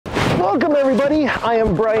Welcome everybody, I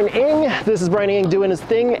am Brian Ng. This is Brian Ng doing his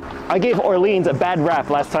thing. I gave Orleans a bad rap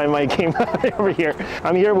last time I came over here.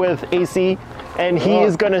 I'm here with Acie, and he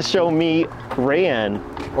is gonna show me Rayan.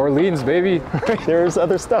 Orleans, baby. There's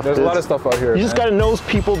other stuff. There's a lot of stuff out here. You just gotta know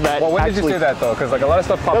people that. Well, when did you say that though? Because like a lot of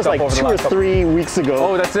stuff popped up like over the last 2 or 3 weeks ago.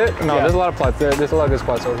 Oh, that's it? No, yeah. There's a lot of plots. There's a lot of good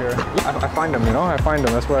spots over here. I find them, you know? I find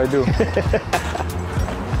them. That's what I do.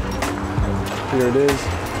 Here it is.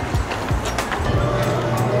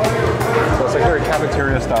 So it's like very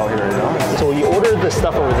cafeteria style here, you know? So you order the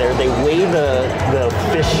stuff over there, they weigh the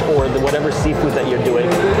fish or the whatever seafood that you're doing,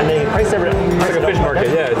 and they price everything. It's like a fish market,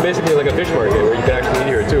 yeah. It's basically like a fish market where you can actually eat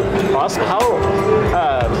here too. Awesome. How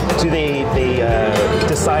do they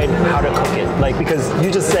decide how to cook it? Like, because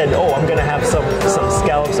you just said, oh, I'm gonna have some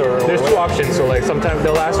scallops or. There's two options. So like sometimes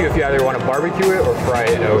they'll ask you if you either want to barbecue it or fry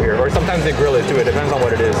it out here, or sometimes they grill it too. It depends on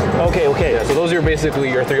what it is. Okay. Yeah, so those are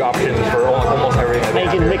basically your 3 options for almost everything. And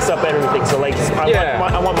you can mix up everything. So like,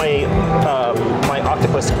 I want my my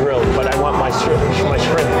octopus grilled, but I want my shrimp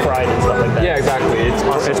fried and stuff like that. Yeah, exactly.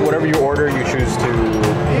 It's whatever you order, you choose to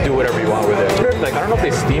do whatever you want with it. Like, I don't know if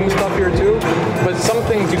they steam stuff here too, but some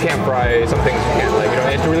things you can't fry, some things you can't. Like, you know,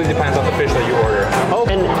 it really depends on the fish that you order. Oh,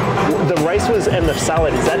 and the rice and the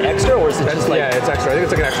salad, is that extra or is it just like? Yeah, it's extra. I think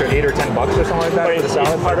it's like an extra $8 or $10 or something like that for the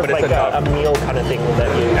salad. It's part of like a meal kind of thing that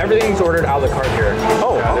you. Everything's ordered a la carte here.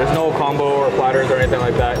 Oh, yeah, there's no combo or platters or anything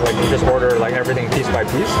like that. Like, you just order like everything piece by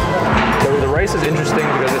piece. The rice is interesting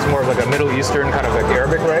because it's more of like a Middle Eastern kind of like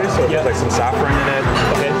Arabic rice, so there's like some saffron in it.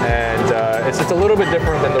 Okay. And it's a little bit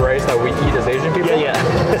different than the rice that we eat as Asian people. Yeah.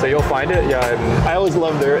 So you'll find it. Yeah. I always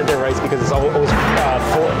love their rice because it's always full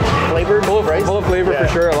of flavor. Full of flavor for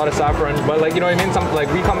sure. A lot of saffron, but like, you know what I mean.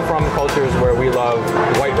 Like, we come from cultures where we love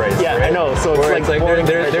white rice. Yeah, right? I know. So it's like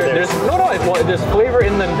there's flavor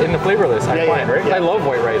in the flavorless. I find right. Yeah. I love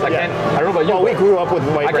white rice. I don't know about you. Well, we grew up with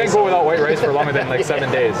white rice. I can't go without white rice for longer than like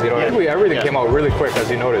 7 days. You know, everything came out really quick, as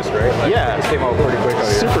you noticed, right? Like, it came out pretty quick out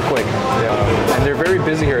here. Super quick. Yeah, and they're very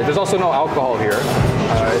busy here. There's also no alcohol here.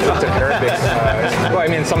 It's an Arabic. Well, I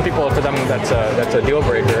mean, some people, for them, that's a deal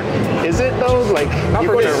breaker. Is it though? Like, not you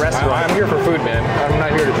for go me. to a restaurant. I'm here for food, man. I'm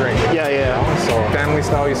not here to drink. Yeah. So family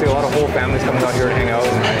style. You see a lot of whole families coming out here to hang out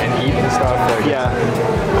and eat and stuff. Like,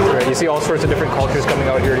 right. You see all sorts of different cultures coming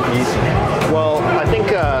out here to eat. Well, I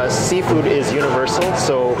think seafood is universal.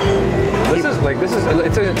 So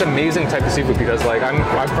it's an amazing type of seafood because like I'm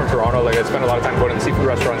from Toronto. Like, I spent a lot of time going to seafood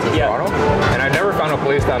restaurants in Toronto, and I never found a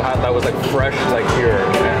place that was like fresh like here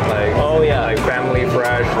and like like family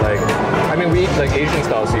fresh. Like, I mean, we eat like Asian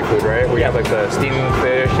style seafood, right? We have like the steamed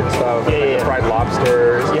fish and stuff, the fried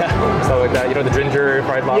lobsters, stuff like that. You know, the ginger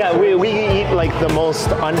fried lobster. Yeah, we eat like the most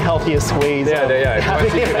unhealthiest ways.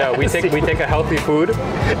 We take a healthy food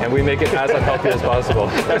and we make it as unhealthy as possible.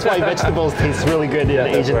 That's why vegetables taste really good in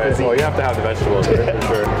Asian cuisine. Well, you have to have the vegetables for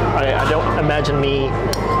sure. I don't imagine me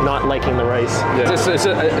not liking the rice. Yeah.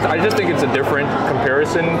 I just think it's a different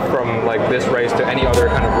comparison from like this rice to any other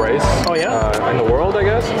kind of rice. Oh yeah. In the world, I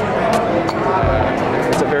guess.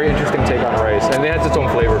 It's a very interesting take on rice, and it has its own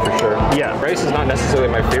flavor for sure. Yeah. Rice is not necessarily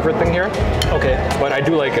my favorite thing here. Okay. But I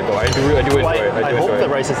do like it though. I do enjoy it. I hope the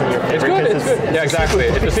rice isn't your favorite. It's good. Yeah, exactly.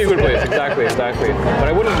 It's a seafood place. Exactly. But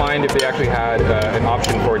I wouldn't mind if they actually had an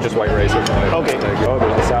option for just white rice or something. Okay. There's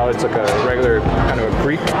the salad. It's like a regular kind of a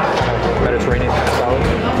Greek, Mediterranean kind of salad.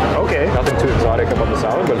 Okay. Nothing too exotic about the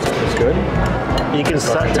salad, but it's good. You can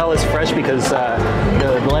tell it's fresh because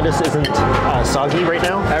the lettuce isn't soggy right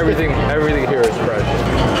now. Everything here is fresh.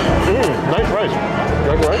 Nice rice.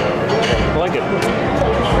 Like rice? I like it.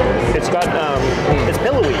 It's got it's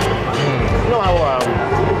pillowy. You know how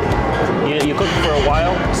you cook it for a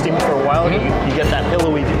while, steam it for a while, and you get that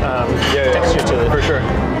pillowy texture to it. For sure.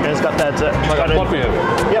 And it's got that like a fluffy of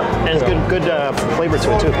it. Yep, and it's good flavor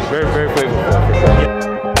to it too. Very, very flavorful for sure. Yeah.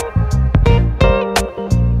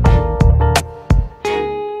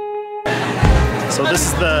 So this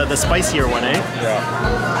is the spicier one, eh? Yeah.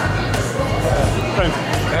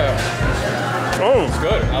 Oh, it's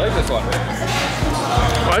good. I like this one.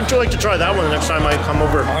 I'd feel like to try that one the next time I come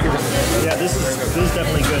over. 100%. Yeah, this is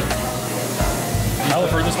definitely good. I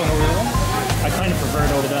prefer this one over the other one? I kind of prefer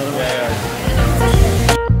it over the other one.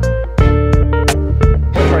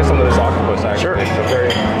 Let's try some of this octopus actually. Sure. I'm very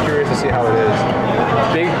curious to see how it is.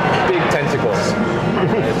 Big tentacles.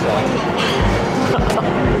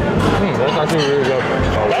 That's actually really good.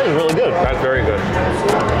 That is really good. That's very good.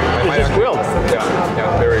 It's just grilled.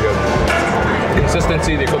 Yeah, very good.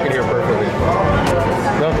 Consistency, they cook it here perfectly.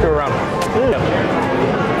 Don't go around.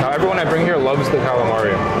 Now everyone I bring here loves the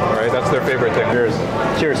calamari, right? That's their favorite thing. Cheers.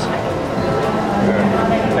 Cheers.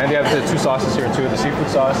 Yeah. And they have the two sauces here too, the seafood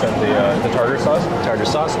sauce and the tartar sauce. Tartar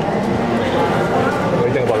sauce. What do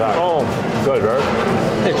you think about that? Oh, Good, right?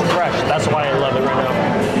 it's fresh. That's why I love it right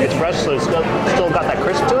now. It's fresh, so it's still got that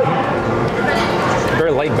crisp to it.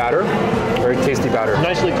 Very light batter, very tasty batter.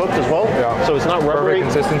 Nicely cooked as well. Yeah. So it's not rubbery.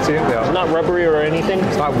 Perfect consistency. Yeah. It's not rubbery or anything.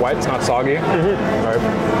 It's not wet. It's not soggy. Right?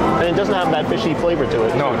 And it doesn't have that fishy flavor to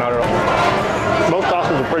it. No, not at all. Both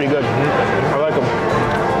sauces are pretty good. I like them.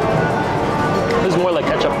 This is more like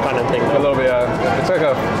ketchup kind of thing. A little bit. It's like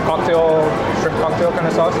a cocktail, shrimp cocktail kind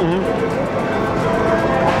of sauce.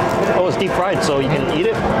 Oh, it's deep fried, so you can eat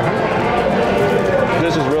it.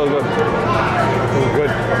 This is really good. Good.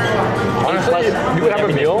 Honestly, you could have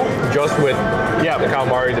a meal just with the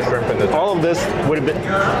calamari, the shrimp, and the. All of this would have been.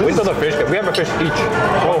 Wait till the fish. We have a fish each.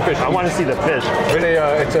 Fish. I want to see the fish.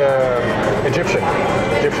 It's a Egyptian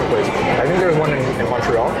place. I think there's one in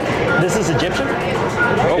Montreal. This is Egyptian?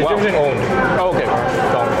 Egyptian owned. Oh, okay.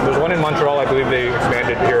 So there's one in Montreal. I believe they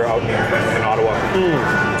expanded here out in Ottawa.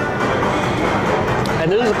 And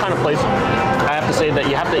this is the kind of place I have to say that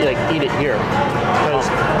you have to like eat it here because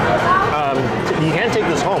you can't take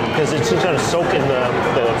this home because it's just going to soak in the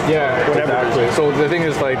whatever. Exactly. So the thing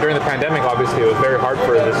is, like during the pandemic, obviously it was very hard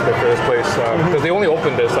for this place because they only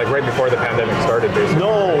opened this like right before the pandemic started, basically.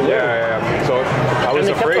 No. Yeah. So I was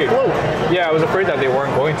afraid. Yeah, I was afraid that they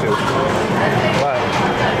weren't going to. But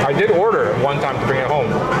I did order one time to bring it home.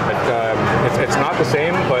 It's not the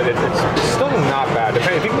same, but it's still not bad.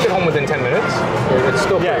 If you can get home within 10 minutes, it's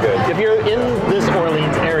still pretty good. If you're in this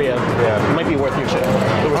Orleans area, it might be worth your shit.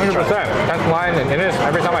 100%. 10th line, and it is.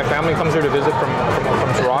 Every time my family comes here to visit from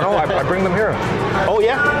Toronto, I bring them here. Oh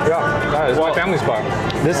yeah? Yeah, it's my family spot.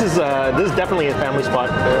 This is definitely a family spot.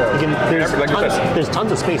 There's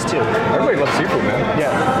tons of space too. Everybody loves seafood, man.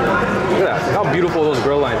 Yeah. Look at that. How beautiful those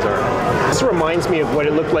grill lines are. This reminds me of what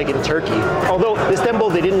it looked like in Turkey. Although Istanbul,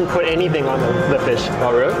 they didn't put anything on the fish.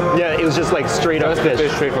 Oh, really? Yeah, it was just like straight up fish. The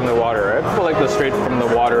fish straight from the water, right? I feel like the straight from the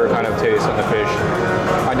water kind of taste on the fish.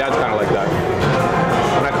 My dad's kind of like that.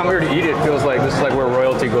 When I come here to eat it, it feels like this is like where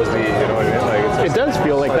royalty goes to eat, you know what I mean? Like it does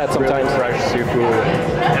feel like that sometimes. Really fresh seafood.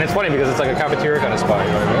 And it's funny because it's like a cafeteria kind of spot,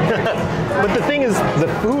 you know what I mean? But the thing is, the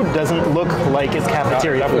food doesn't look like it's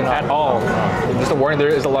cafeteria food at all. Just a warning, there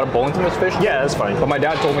is a lot of bones in this fish. Yeah, that's fine. But my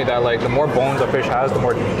dad told me that like the more bones a fish has, the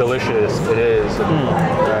more delicious it is.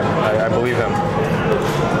 And I believe him.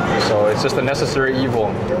 So it's just a necessary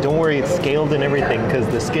evil. Don't worry, it's scaled and everything because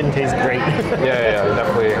the skin tastes great. yeah,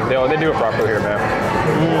 definitely. They do it properly here, man.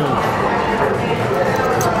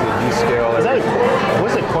 Descale.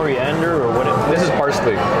 Was it coriander or what? This is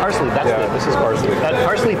parsley. Parsley, this is parsley. That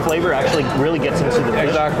parsley flavor actually really gets into the fish.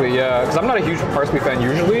 Exactly, yeah. Because I'm not a huge parsley fan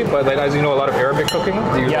usually, but like, as you know, a lot of Arabic cooking,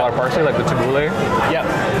 they use a lot of parsley, like the tabbouleh. Yeah.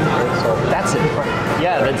 So that's it.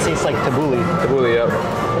 Yeah, that tastes like tabbouleh. Tabbouleh, yeah.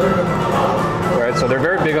 Right, so they're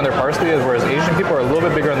very big on their parsley, whereas Asian people are a little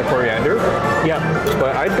bit bigger on the coriander. Yeah.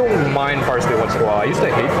 But I don't mind parsley once in a while. I used to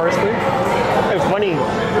hate parsley. It's funny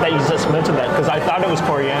that you just mentioned that because I thought it was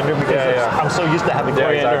coriander because I'm so used to having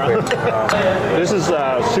coriander on. This is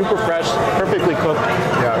super fresh, perfectly cooked.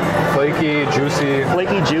 Yeah, flaky, juicy.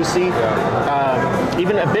 Yeah.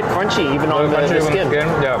 Even a bit crunchy, even on the skin.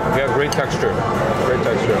 Yeah, great texture. Great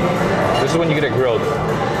texture. This is when you get it grilled.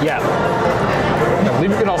 Yeah. I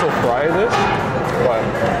believe you can also fry this, but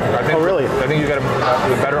I think. Oh, really? I think you got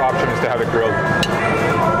the better option is to have it grilled.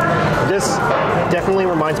 This definitely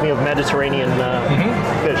reminds me of Mediterranean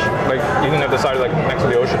fish. Like eating at the side, like next to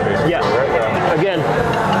the ocean, basically. Yeah. Right? Yeah. Again,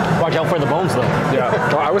 watch out for the bones, though. Yeah.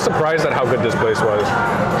 Well, I was surprised at how good this place was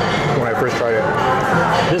when I first tried it.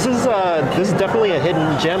 This is definitely a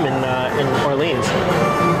hidden gem in Orleans.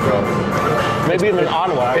 Yeah. Maybe even in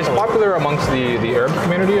Ottawa. It's popular amongst the Arab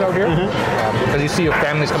community out here because you see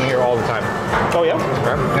families coming here all the time. Oh yeah.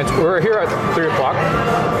 Okay. We're here at 3 o'clock.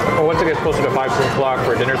 Well, once it gets closer to 5, 6 o'clock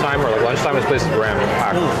for dinner time or like lunchtime, this place is rammed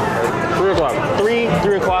packed. 3 o'clock. 3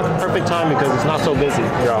 o'clock, perfect time because it's not so busy.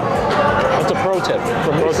 Yeah. That's a pro tip.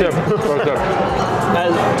 Pro tip.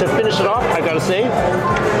 To finish it off, I gotta say,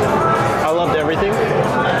 I loved everything.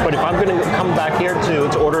 But if I'm gonna come back here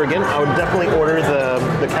to order again, I would definitely order the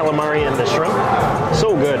calamari and the shrimp.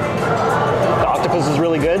 So good. The octopus is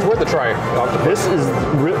really good. Worth a try. This is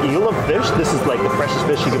you love fish. This is like the freshest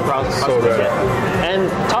fish you can possibly get. And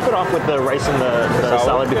top it off with the rice and the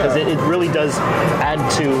salad because it really does add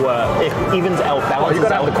to it evens out, balances you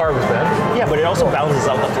gotta out have the carbs, man. Yeah, but it also balances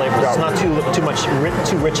out the flavors. It's not too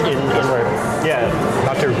rich in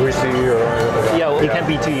not too greasy or you can't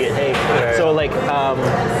be too hey. So like,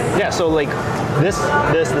 yeah, so like this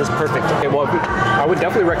perfect. Okay, well, I would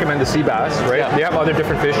definitely recommend the sea bass, right? Yeah. They have other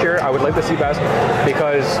different fish here. I would like the sea bass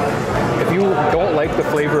because if you don't like the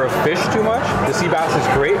flavor of fish too much, the sea bass is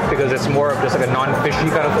great because it's more of just like a non-fishy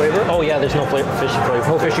kind of flavor. Oh yeah, there's no fishy flavor.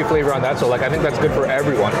 No fishy flavor on that, so like I think that's good for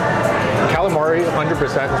everyone. Calamari, 100%,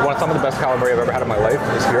 is some of the best calamari I've ever had in my life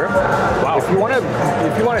is here. Wow. If you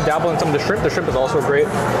want to dabble in some of the shrimp is also great.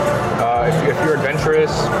 If you're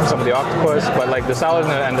adventurous, some of the octopus, but like the salad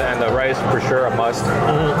and the rice for sure a must.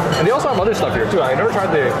 And they also have other stuff here too. I never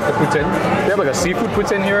tried the poutine. They have like a seafood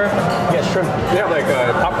poutine here. Yeah, shrimp. They have like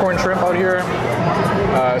popcorn shrimp out here.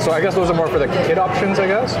 So I guess those are more for the kid options, I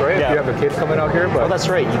guess, right? Yeah. If you have a kid coming out here, but Oh, that's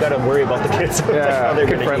right. You got to worry about the kids. yeah, they're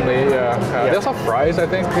kid friendly. Yeah. They also have fries. I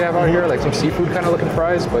think they have out here, like some seafood kind of looking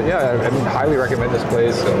fries. But yeah, I mean, highly recommend this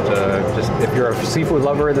place. And just if you're a seafood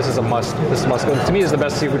lover, this is a must. This is must go. To me, it's the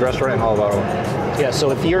best seafood restaurant in all of Ottawa. Yeah,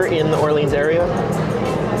 so if you're in the Orleans area,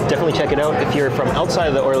 definitely check it out. If you're from outside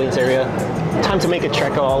of the Orleans area, time to make a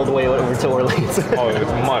trek all the way over to Orleans. Oh,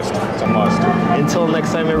 it's a must. It's a must. Until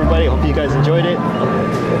next time, everybody, hope you guys enjoyed it.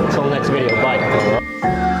 Until the next video,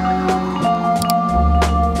 bye.